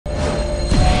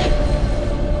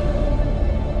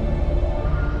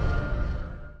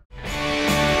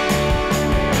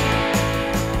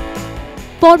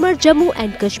Former Jammu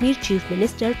and Kashmir Chief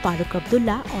Minister Farooq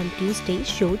Abdullah on Tuesday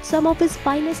showed some of his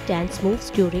finest dance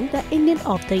moves during the Indian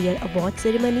of the Year award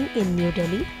ceremony in New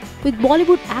Delhi with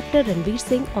Bollywood actor Ranveer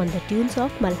Singh on the tunes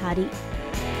of Malhari.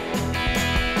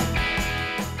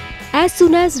 As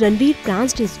soon as Ranveer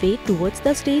pranced his way towards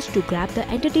the stage to grab the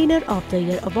Entertainer of the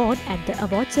Year award at the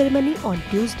award ceremony on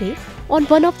Tuesday on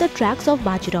one of the tracks of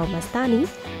Bajirao Mastani,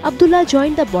 Abdullah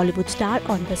joined the Bollywood star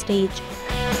on the stage.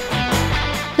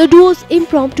 The duo's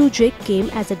impromptu jig came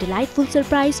as a delightful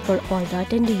surprise for all the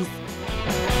attendees.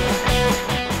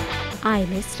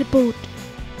 INS report.